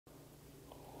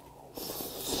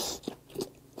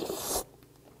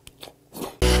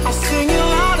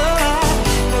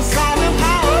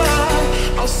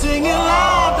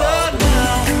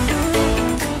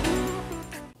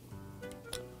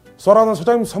썰하는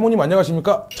사장님 사모님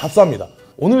안녕하십니까? 잡사입니다.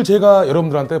 오늘 제가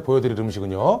여러분들한테 보여드릴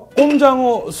음식은요,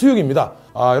 꼼장어 수육입니다.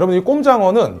 여러분, 이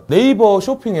꼼장어는 네이버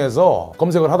쇼핑에서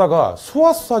검색을 하다가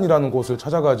수아수산이라는 곳을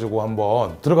찾아가지고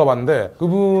한번 들어가 봤는데,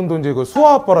 그분도 이제 그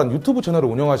수아아빠란 유튜브 채널을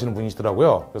운영하시는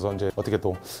분이시더라고요. 그래서 이제 어떻게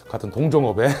또 같은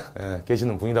동종업에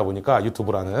계시는 분이다 보니까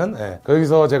유튜브라는,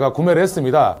 거기서 제가 구매를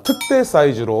했습니다. 특대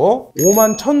사이즈로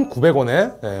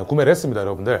 51,900원에 구매를 했습니다,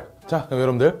 여러분들. 자, 그럼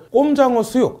여러분들 꼼장어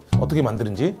수육 어떻게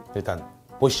만드는지 일단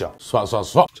보시죠. 쏴.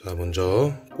 자,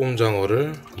 먼저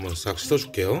꼼장어를 한번 싹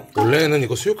씻어줄게요. 원래는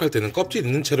이거 수육할 때는 껍질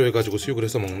있는 채로 해가지고 수육을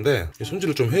해서 먹는데,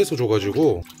 손질을 좀 해서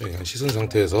줘가지고 씻은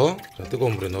상태에서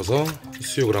뜨거운 물에 넣어서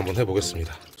수육을 한번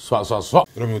해보겠습니다. 쏴.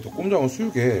 여러분, 이것도 꼼장어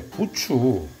수육에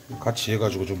부추 같이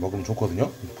해가지고 좀 먹으면 좋거든요.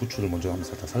 부추를 먼저 한번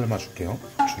살짝 삶아줄게요.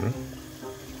 부추를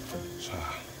자,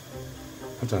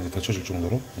 살짝 이제 데쳐줄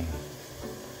정도로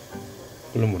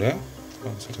끓는 물에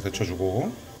살짝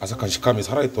데쳐주고, 아삭한 식감이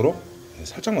살아있도록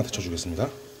살짝만 데쳐주겠습니다.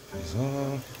 그래서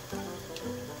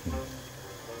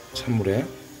찬물에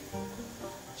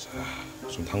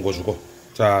좀 담궈주고,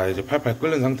 자, 이제 팔팔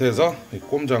끓는 상태에서 이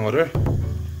꼼장어를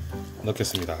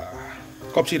넣겠습니다.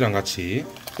 껍질이랑 같이.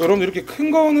 여러분, 이렇게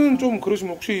큰 거는 좀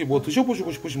그러시면 혹시 뭐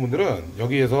드셔보시고 싶으신 분들은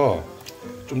여기에서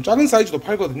좀 작은 사이즈도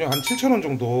팔거든요. 한 7,000원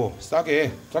정도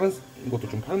싸게 작은 것도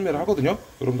좀 판매를 하거든요.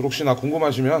 여러분들 혹시나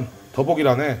궁금하시면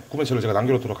더보기란에 구매처를 제가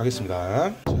남겨놓도록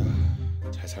하겠습니다.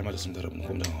 잘 삶아졌습니다, 여러분.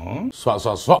 꼼장어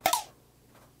쏴.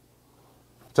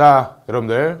 자,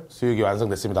 여러분들 수육이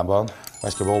완성됐습니다. 한번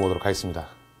맛있게 먹어보도록 하겠습니다.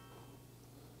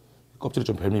 껍질이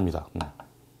좀 별미입니다.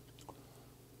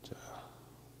 자,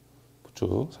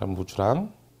 부추, 삶은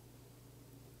부추랑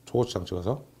초고추장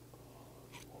찍어서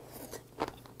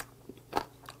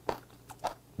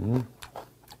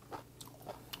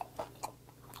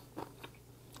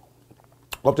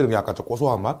껍질은 약간 좀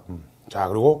고소한 맛. 자,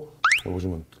 그리고 여기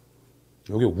보시면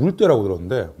여기 울대라고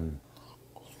들었는데,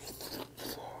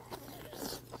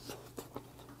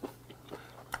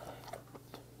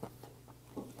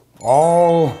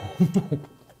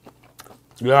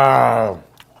 야,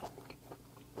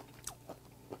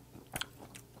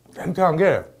 탱탱한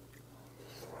게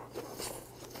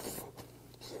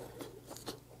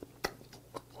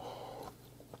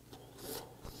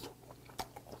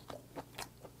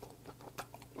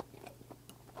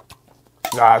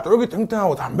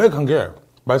쫄깃탱탱하고 담백한 게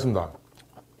맛있습니다.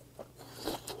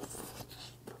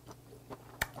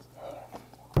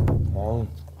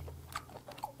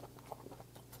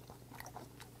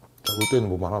 자, 올 때는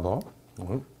뭐 하나 더.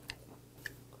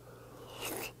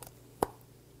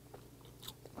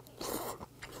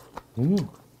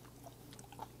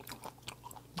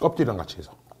 껍질이랑 같이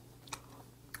해서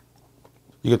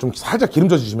이게 좀 살짝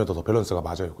기름져지시면 더 밸런스가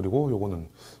맞아요. 그리고 요거는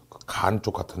간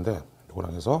쪽 같은데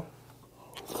요거랑 해서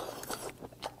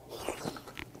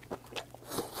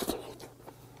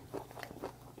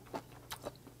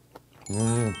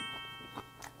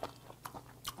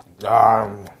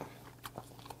야,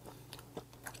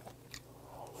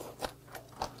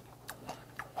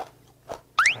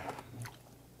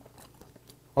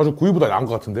 아주 구이보다 나은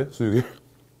것 같은데, 수육이.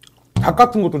 닭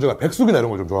같은 것도 제가 백숙이나 이런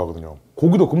걸 좀 좋아하거든요.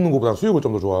 고기도 굽는 것보다 수육을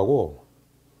좀 더 좋아하고.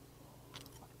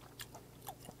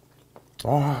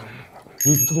 이거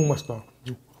진짜 너무 맛있다.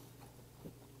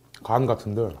 간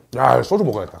같은데, 야, 소주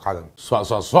먹어야겠다, 간은. 쏴.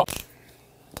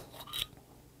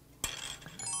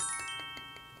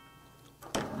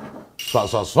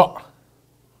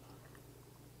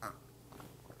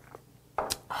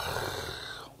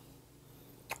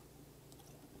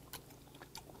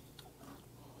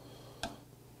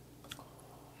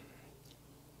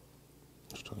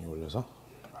 초장에 올려서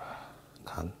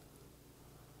간.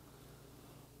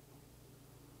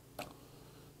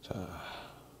 자,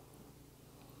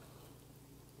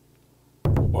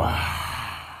 와,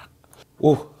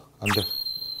 오, 안 돼.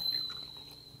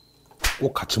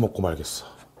 꼭 같이 먹고 말겠어.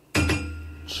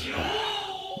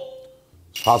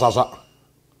 쏴.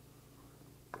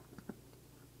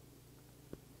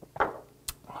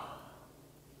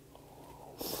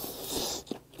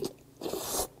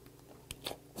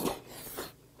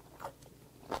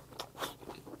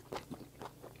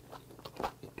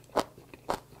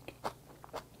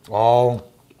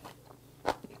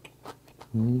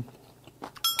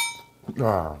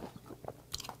 야,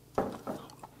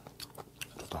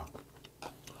 좋다.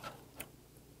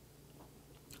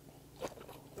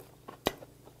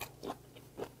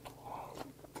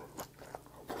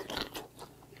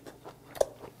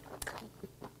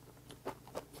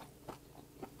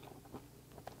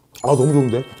 너무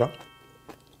좋은데, 진짜?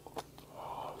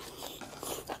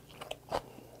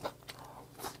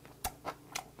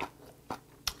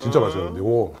 진짜 맛있어요. 근데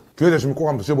이거 기회 되시면 꼭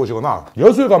한번 드셔보시거나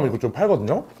여수에 가면 이거 좀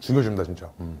팔거든요. 죽여줍니다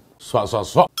진짜.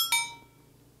 쏴.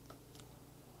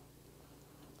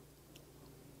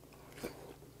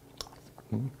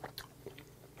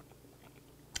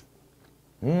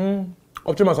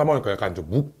 껍질만 싸먹으니까 약간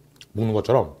좀 묵는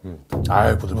것처럼.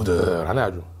 아유 부들부들하네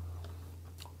아주.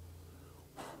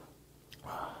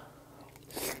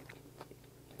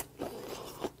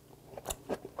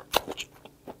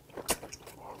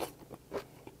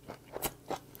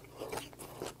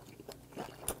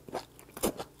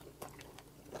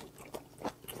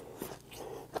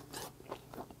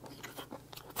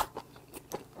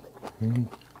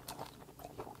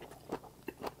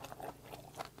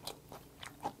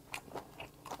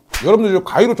 여러분들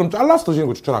가위로 좀 잘라서 드시는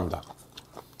거 추천합니다.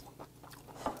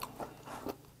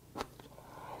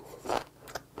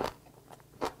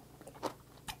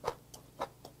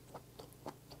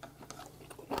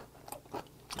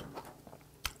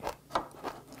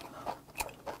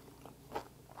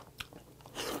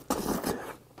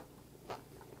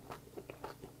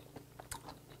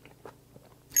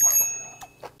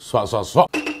 쏴. 자.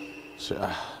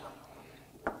 쏴.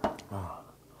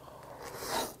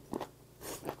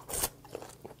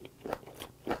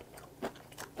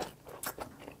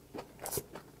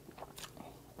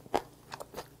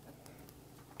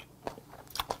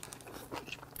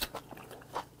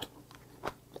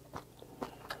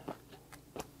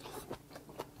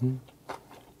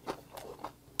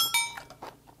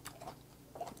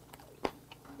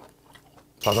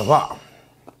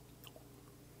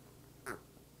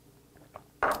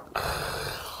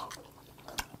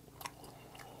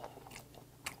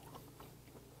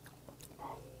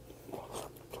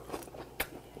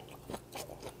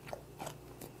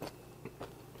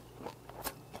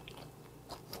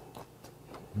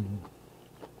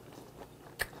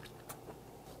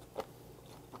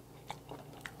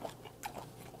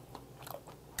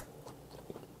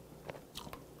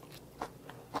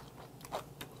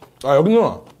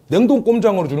 여기는 냉동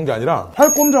꼼장어로 주는 게 아니라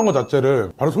활 꼼장어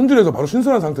자체를 바로 손질해서 바로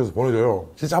신선한 상태에서 보내줘요.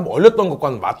 진짜 한번 얼렸던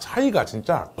것과는 맛 차이가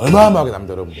진짜 어마어마하게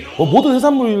납니다 여러분들. 모든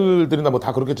해산물들이나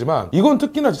다 그렇겠지만 이건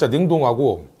특히나 진짜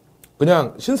냉동하고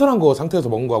그냥 신선한 거 상태에서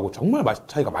먹은 거하고 정말 맛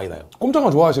차이가 많이 나요.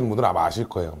 꼼장어 좋아하시는 분들은 아마 아실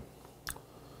거예요.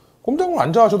 꼼장어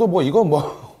안 좋아하셔도 뭐 이건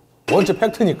뭐 원체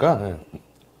팩트니까. 네.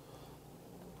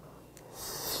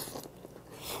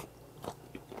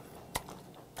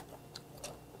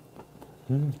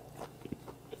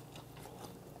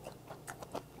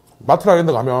 마트나 이런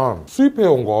데 가면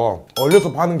수입해온 거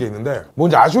얼려서 파는 게 있는데 뭐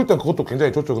이제 아쉬울 땐 그것도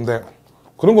굉장히 좋죠. 근데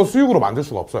그런 거 수육으로 만들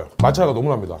수가 없어요. 맛 차이가 너무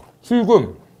납니다.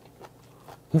 수육은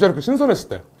진짜 이렇게 신선했을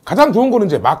때 가장 좋은 거는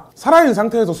이제 막 살아있는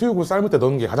상태에서 수육을 삶을 때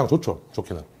넣는 게 가장 좋죠.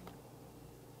 좋기는.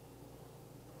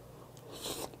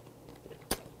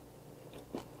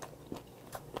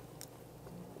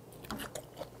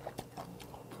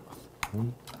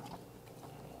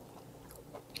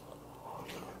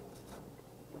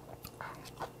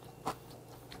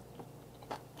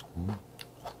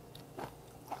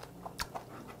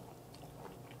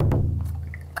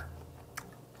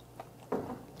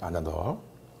 하나 더.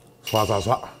 쏴.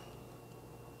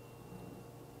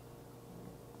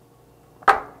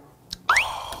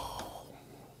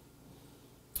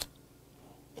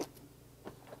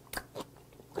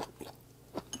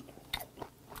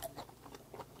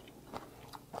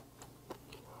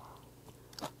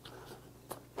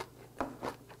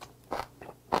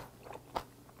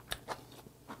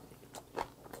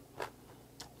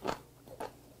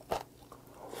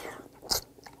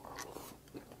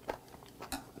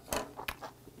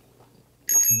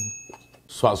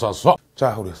 쏴.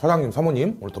 자, 우리 사장님,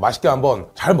 사모님 오늘 또 맛있게 한번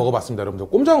잘 먹어봤습니다. 여러분들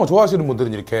꼼장어 좋아하시는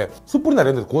분들은 이렇게 숯불이나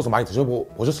이런 데서 구워서 많이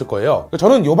드셔보셨을 거예요.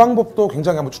 저는 이 방법도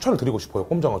굉장히 한번 추천을 드리고 싶어요.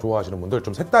 꼼장어 좋아하시는 분들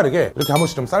좀 색다르게 이렇게 한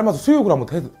번씩 좀 삶아서 수육으로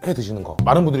한번 해 드시는 거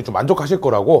많은 분들이 좀 만족하실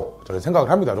거라고 저는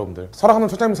생각을 합니다. 여러분들 사랑하는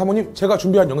사장님, 사모님, 제가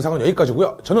준비한 영상은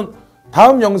여기까지고요. 저는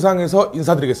다음 영상에서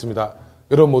인사드리겠습니다.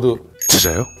 여러분 모두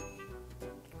드세요.